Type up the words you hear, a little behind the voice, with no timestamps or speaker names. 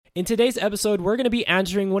In today's episode, we're going to be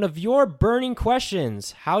answering one of your burning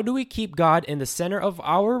questions. How do we keep God in the center of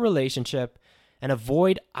our relationship and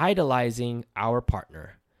avoid idolizing our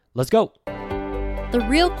partner? Let's go. The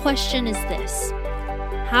real question is this: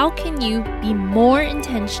 how can you be more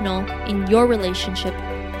intentional in your relationship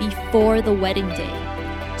before the wedding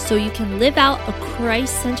day so you can live out a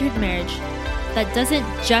Christ-centered marriage that doesn't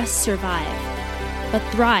just survive, but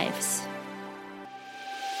thrives?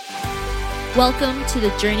 Welcome to the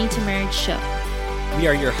Journey to Marriage show. We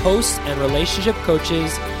are your hosts and relationship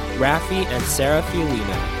coaches, Rafi and Sarah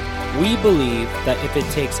Fiolina. We believe that if it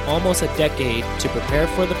takes almost a decade to prepare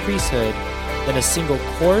for the priesthood, then a single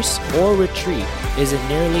course or retreat isn't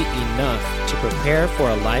nearly enough to prepare for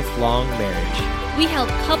a lifelong marriage. We help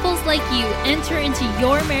couples like you enter into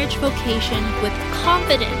your marriage vocation with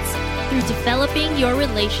confidence through developing your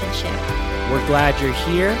relationship. We're glad you're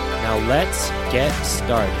here. Now let's get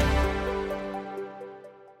started.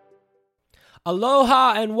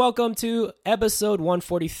 Aloha and welcome to episode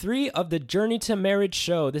 143 of the Journey to Marriage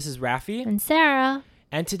show. This is Rafi. And Sarah.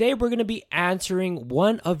 And today we're going to be answering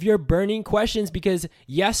one of your burning questions because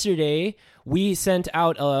yesterday we sent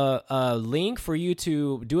out a link for you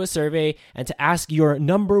to do a survey and to ask your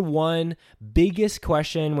number one biggest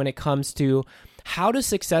question when it comes to how to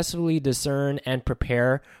successfully discern and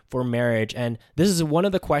prepare for marriage. And this is one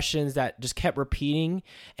of the questions that just kept repeating,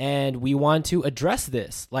 and we want to address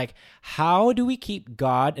this. Like, how do we keep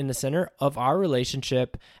God in the center of our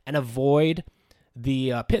relationship and avoid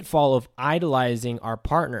the pitfall of idolizing our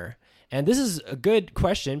partner? And this is a good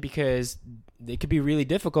question because it could be really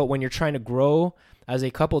difficult when you're trying to grow as a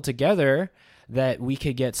couple together, that we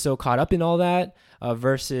could get so caught up in all that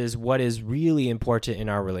versus what is really important in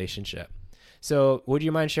our relationship. So would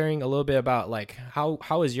you mind sharing a little bit about like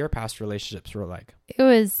how is your past relationships were like? It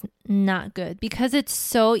was not good because it's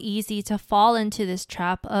so easy to fall into this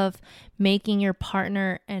trap of making your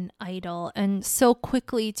partner an idol and so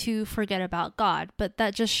quickly to forget about God. But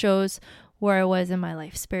that just shows where I was in my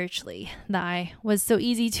life spiritually, that I was so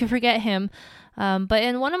easy to forget him. But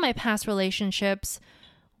in one of my past relationships,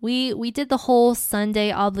 we did the whole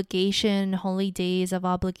Sunday obligation, holy days of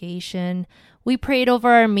obligation. We prayed over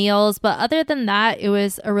our meals, but other than that, it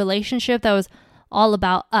was a relationship that was all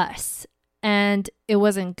about us. And it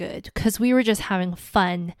wasn't good because we were just having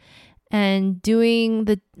fun and doing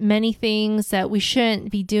the many things that we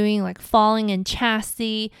shouldn't be doing, like falling in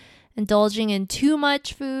chastity, indulging in too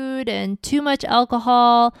much food and too much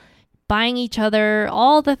alcohol, buying each other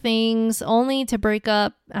all the things only to break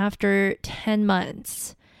up after 10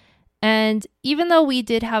 months. And even though we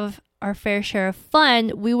did have our fair share of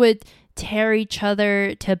fun, we would tear each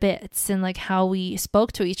other to bits and like how we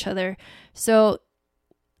spoke to each other. So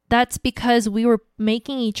that's because we were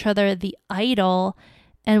making each other the idol.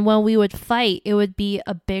 And when we would fight, it would be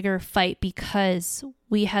a bigger fight because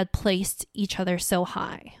we had placed each other so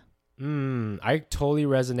high. I totally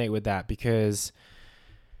resonate with that because,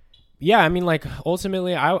 yeah, I mean, like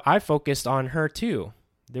ultimately I focused on her too.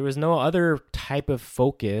 There was no other type of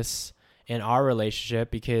focus in our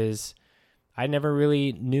relationship because I never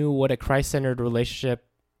really knew what a Christ-centered relationship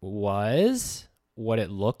was, what it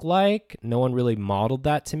looked like. No one really modeled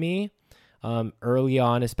that to me early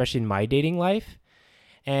on, especially in my dating life.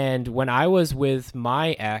 And when I was with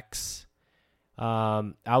my ex,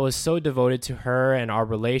 I was so devoted to her and our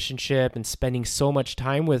relationship and spending so much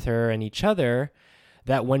time with her and each other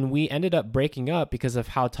that when we ended up breaking up because of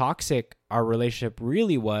how toxic our relationship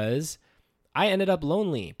really was, I ended up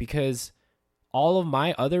lonely because all of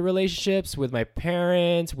my other relationships with my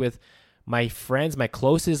parents, with my friends, my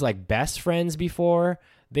closest, like best friends before,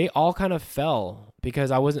 they all kind of fell because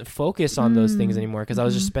I wasn't focused on those things anymore because I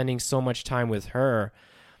was just spending so much time with her.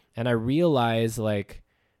 And I realized like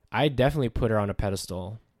I definitely put her on a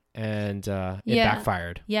pedestal and it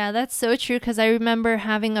backfired. Yeah, that's so true because I remember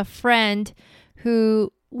having a friend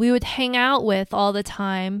who we would hang out with all the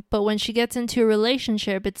time, but when she gets into a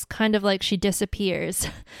relationship, it's kind of like she disappears.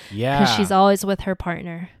 Yeah. Because she's always with her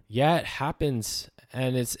partner. Yeah, it happens.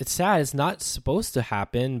 And it's sad. It's not supposed to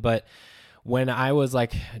happen, but when I was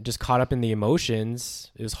like just caught up in the emotions,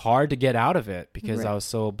 it was hard to get out of it because I was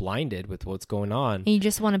so blinded with what's going on. And you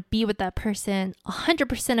just want to be with that person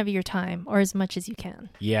 100% of your time or as much as you can.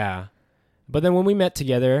 Yeah. But then when we met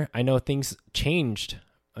together, I know things changed.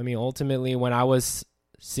 I mean, ultimately, when I was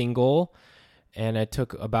single and it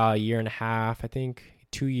took about a year and a half, I think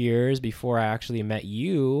 2 years before I actually met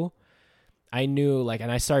you, I knew like, and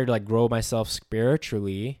I started to like grow myself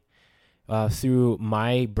spiritually through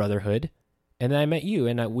my brotherhood. And then I met you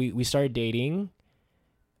and we started dating,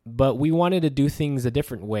 but we wanted to do things a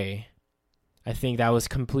different way. I think that was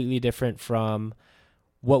completely different from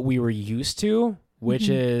what we were used to, which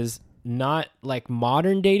Mhm. is not like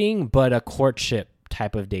modern dating, but a courtship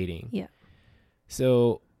type of dating. Yeah.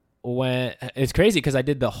 So when it's crazy because I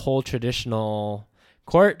did the whole traditional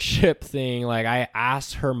courtship thing. Like I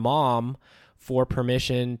asked her mom for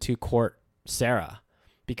permission to court Sarah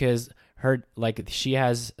because her, like, she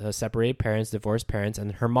has separated parents, divorced parents,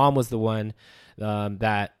 and her mom was the one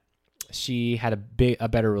that she had a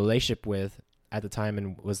better relationship with at the time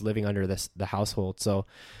and was living under the household. So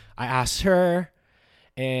I asked her,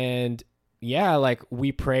 and yeah, like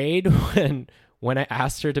we prayed when I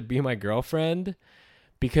asked her to be my girlfriend,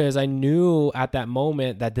 because I knew at that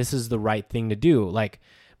moment that this is the right thing to do. Like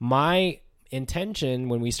my intention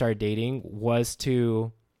when we started dating was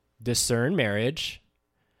to discern marriage,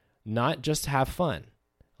 not just have fun.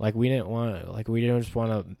 Like we didn't just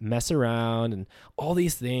want to mess around and all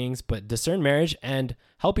these things, but discern marriage and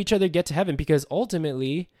help each other get to heaven. Because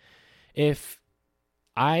ultimately, if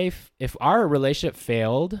our relationship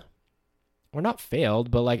failed, or not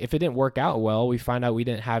failed, but like if it didn't work out well, we find out we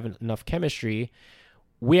didn't have enough chemistry,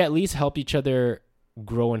 we at least help each other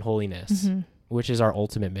grow in holiness, which is our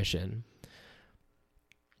ultimate mission.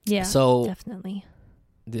 Yeah, so definitely.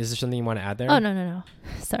 Is there something you want to add there? Oh, no.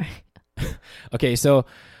 Sorry. Okay, so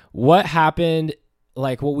what happened,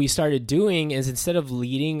 like what we started doing is instead of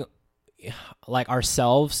leading like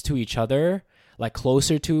ourselves to each other, like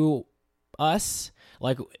closer to us,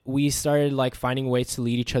 like we started like finding ways to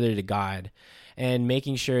lead each other to God and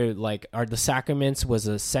making sure like the sacraments was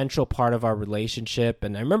a central part of our relationship.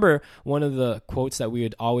 And I remember one of the quotes that we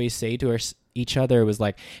would always say to each other was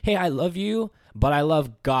like, hey, I love you, but I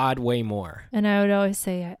love God way more. And I would always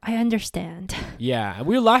say, I understand. Yeah,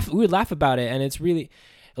 we would laugh about it, and it's really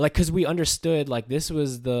like because we understood like this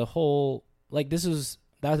was the whole, like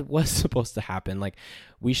that was supposed to happen. Like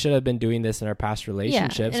we should have been doing this in our past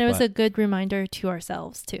relationships. Yeah, and it was a good reminder to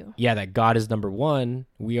ourselves too. Yeah, that God is number one,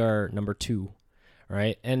 we are number two,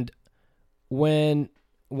 right? And when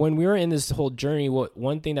we were in this whole journey,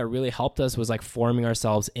 one thing that really helped us was like forming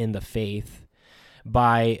ourselves in the faith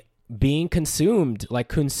by being consumed,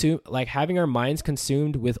 like having our minds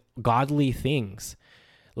consumed with godly things.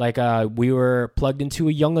 Like we were plugged into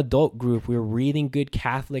a young adult group. We were reading good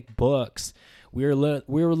Catholic books. We were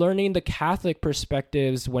learning the Catholic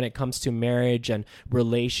perspectives when it comes to marriage and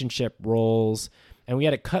relationship roles. And we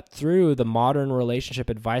had to cut through the modern relationship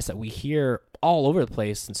advice that we hear all over the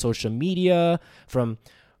place in social media from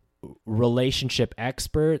relationship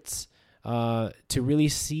experts to really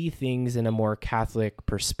see things in a more Catholic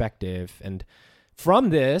perspective. And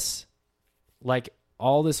from this, like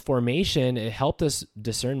all this formation, it helped us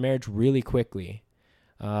discern marriage really quickly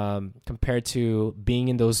compared to being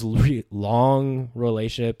in those long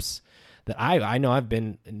relationships that I know I've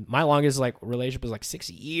been in. My longest like relationship was like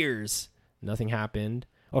 6 years. Nothing happened.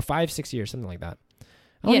 Or 5-6 years, something like that.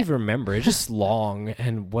 I don't even remember. It's just long,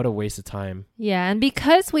 and what a waste of time. Yeah, and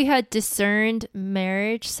because we had discerned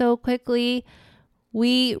marriage so quickly,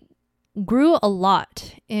 we grew a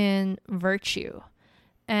lot in virtue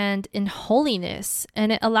and in holiness,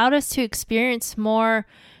 and it allowed us to experience more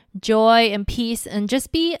joy and peace and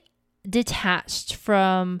just be detached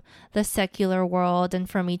from the secular world and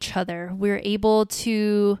from each other. We're able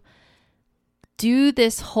to do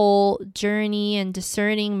this whole journey and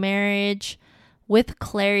discerning marriage with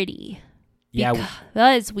clarity. Yeah,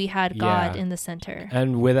 because we had God in the center.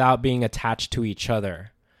 And without being attached to each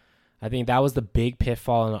other. I think that was the big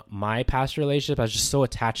pitfall in my past relationship. I was just so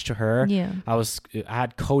attached to her. Yeah. I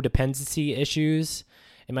had codependency issues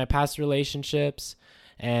in my past relationships.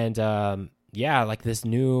 And like this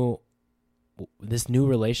new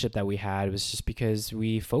relationship that we had was just because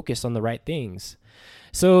we focused on the right things.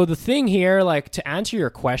 So the thing here, like to answer your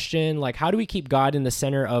question, like how do we keep God in the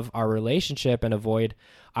center of our relationship and avoid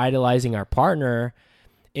idolizing our partner,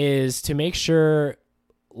 is to make sure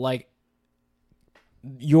like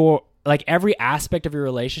every aspect of your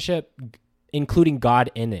relationship, including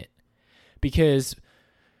God in it. Because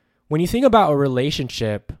when you think about a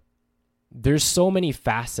relationship, there's so many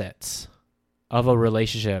facets of a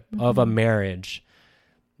relationship, of a marriage.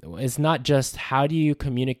 It's not just how do you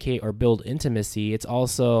communicate or build intimacy. It's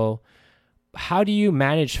also how do you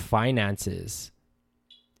manage finances?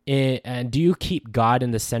 And do you keep God in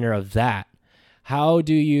the center of that?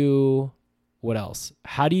 What else?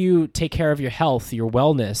 How do you take care of your health, your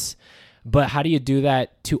wellness? But how do you do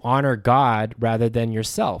that to honor God rather than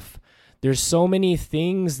yourself? There's so many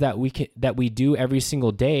things that we do every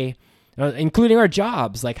single day, including our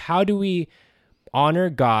jobs. Like how do we honor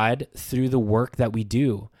God through the work that we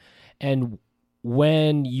do? And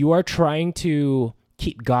when you are trying to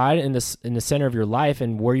keep God in the center of your life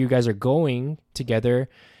and where you guys are going together,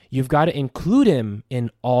 you've got to include him in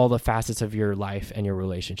all the facets of your life and your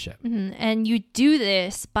relationship. Mm-hmm. And you do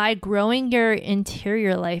this by growing your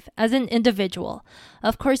interior life as an individual.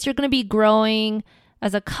 Of course, you're going to be growing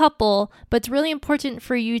as a couple, but it's really important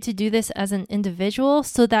for you to do this as an individual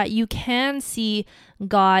so that you can see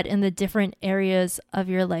God in the different areas of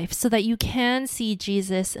your life, so that you can see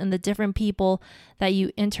Jesus in the different people that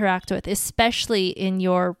you interact with, especially in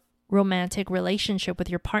your romantic relationship with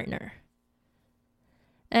your partner.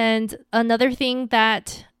 And another thing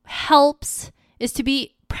that helps is to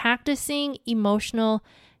be practicing emotional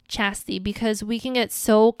chastity, because we can get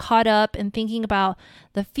so caught up in thinking about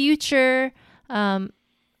the future.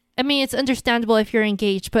 I mean, it's understandable if you're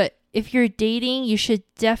engaged, but if you're dating, you should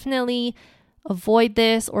definitely avoid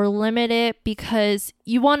this or limit it, because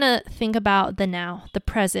you want to think about the now, the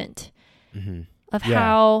present, of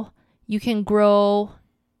how you can grow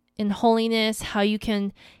in holiness, how you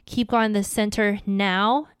can keep God in the center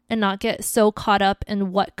now and not get so caught up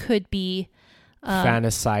in what could be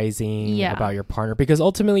fantasizing about your partner, because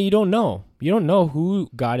ultimately you don't know who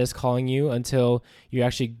God is calling you until you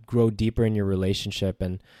actually grow deeper in your relationship.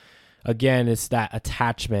 And again, it's that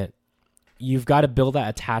attachment. You've got to build that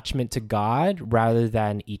attachment to God rather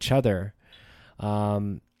than each other.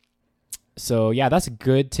 So yeah, that's a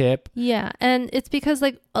good tip. Yeah. And it's because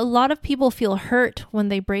like a lot of people feel hurt when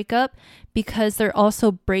they break up because they're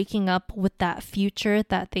also breaking up with that future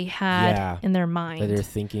that they had in their mind. That they're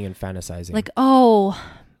thinking and fantasizing. Like, oh,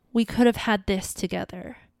 we could have had this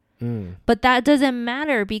together. But that doesn't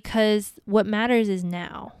matter, because what matters is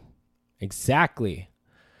now. Exactly.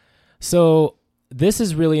 So this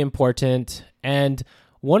is really important. And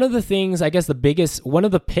one of the things, I guess one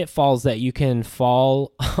of the pitfalls that you can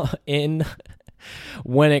fall in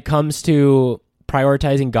when it comes to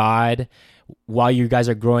prioritizing God while you guys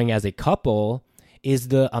are growing as a couple is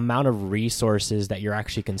the amount of resources that you're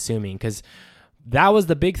actually consuming. Because that was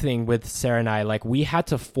the big thing with Sarah and I. Like, we had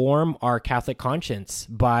to form our Catholic conscience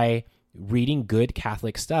by reading good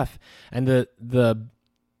Catholic stuff. And the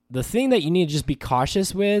thing that you need to just be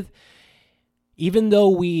cautious with, even though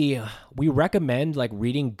we recommend like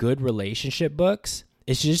reading good relationship books,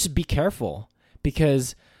 is just be careful,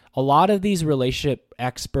 because a lot of these relationship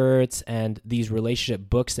experts and these relationship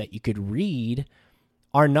books that you could read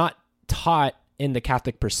are not taught in the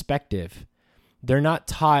Catholic perspective. They're not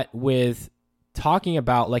taught with talking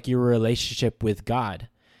about like your relationship with God.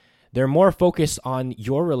 They're more focused on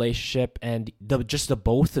your relationship and just the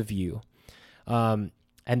both of you. And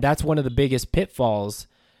that's one of the biggest pitfalls,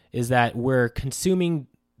 is that we're consuming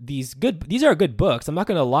these are good books. I'm not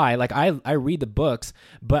going to lie. Like I read the books,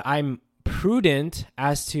 but I'm prudent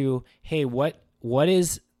as to, hey, what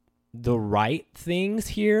is the right things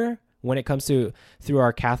here when it comes to through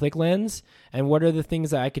our Catholic lens, and what are the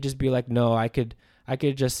things that I could just be like, no, I could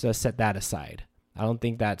just set that aside. I don't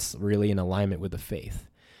think that's really in alignment with the faith.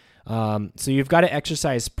 So you've got to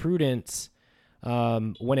exercise prudence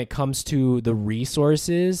when it comes to the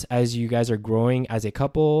resources as you guys are growing as a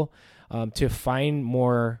couple, to find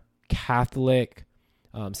more Catholic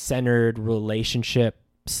centered relationship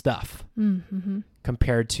stuff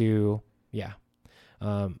compared to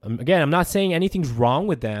again, I'm not saying anything's wrong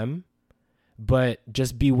with them, but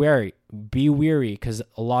just be weary because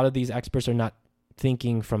a lot of these experts are not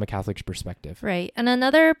thinking from a Catholic perspective. Right. And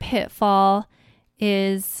another pitfall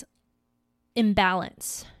is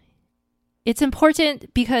imbalance. It's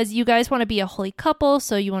important because you guys want to be a holy couple,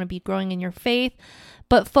 so you want to be growing in your faith,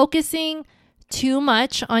 but focusing too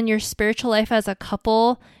much on your spiritual life as a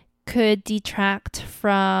couple could detract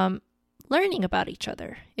from learning about each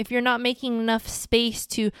other. If you're not making enough space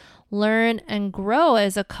to learn and grow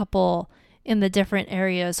as a couple in the different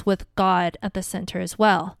areas with God at the center as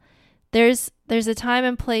well. There's a time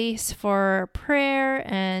and place for prayer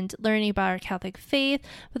and learning about our Catholic faith,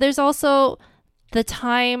 but there's also the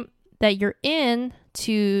time that you're in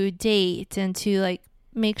to date and to like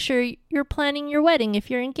make sure you're planning your wedding if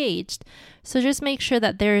you're engaged. So just make sure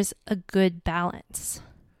that there's a good balance.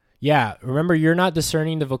 Yeah, remember, you're not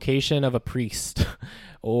discerning the vocation of a priest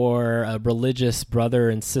or a religious brother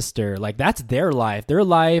and sister. Like, that's their life. Their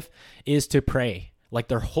life is to pray. Like,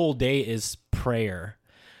 their whole day is prayer.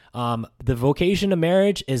 The vocation of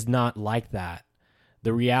marriage is not like that.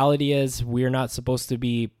 The reality is we're not supposed to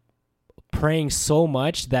be praying so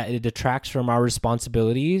much that it detracts from our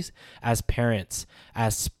responsibilities as parents,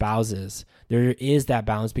 as spouses. There is that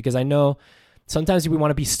balance, because I know sometimes we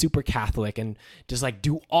want to be super Catholic and just like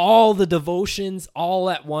do all the devotions all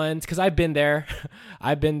at once. Cause I've been there.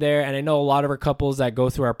 And I know a lot of our couples that go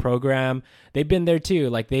through our program, they've been there too.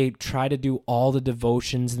 Like they try to do all the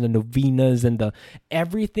devotions and the novenas and the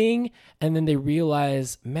everything. And then they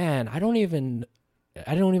realize, man, I don't even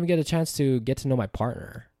get a chance to get to know my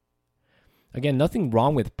partner. Again, nothing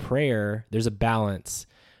wrong with prayer. There's a balance.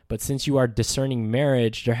 But since you are discerning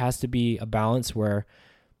marriage, there has to be a balance where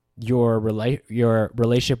your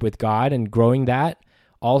relationship with God and growing that,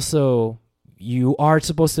 also you are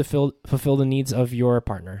supposed to fulfill the needs of your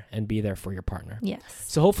partner and be there for your partner. Yes.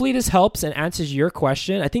 So hopefully this helps and answers your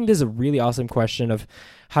question. I think this is a really awesome question of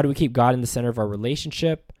how do we keep God in the center of our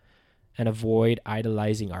relationship and avoid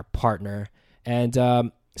idolizing our partner.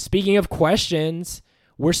 And speaking of questions,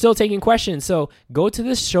 we're still taking questions. So go to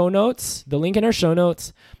the show notes, the link in our show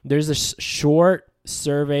notes. There's a short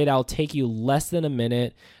survey that'll take you less than a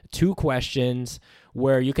minute, 2 questions,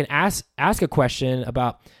 where you can ask a question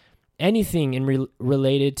about anything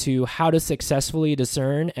related to how to successfully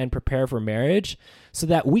discern and prepare for marriage, so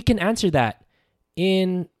that we can answer that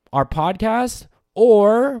in our podcast,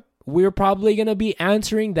 or we're probably going to be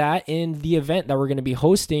answering that in the event that we're going to be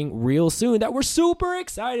hosting real soon that we're super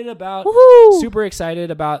excited about. Woohoo!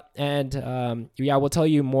 And we'll tell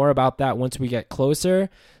you more about that once we get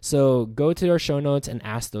closer. So go to our show notes and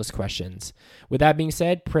ask those questions. With that being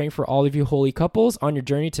said, praying for all of you holy couples on your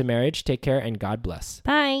journey to marriage. Take care and God bless.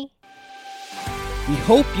 Bye. We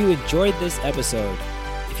hope you enjoyed this episode.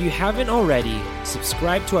 If you haven't already,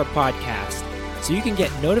 subscribe to our podcast so you can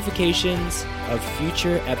get notifications of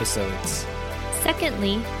future episodes.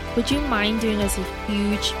 Secondly, would you mind doing us a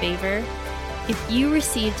huge favor? If you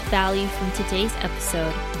received value from today's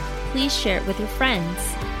episode, please share it with your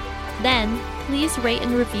friends. Then, please rate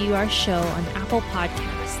and review our show on Apple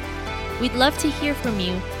Podcasts. We'd love to hear from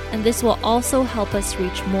you, and this will also help us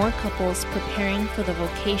reach more couples preparing for the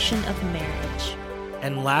vocation of marriage.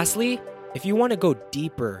 And lastly, if you want to go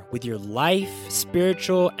deeper with your life,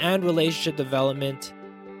 spiritual, and relationship development,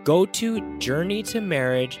 go to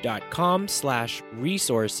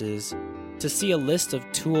journeytomarriage.com/resources to see a list of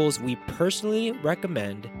tools we personally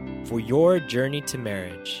recommend for your journey to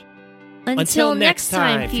marriage. Until next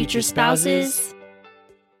time, future spouses.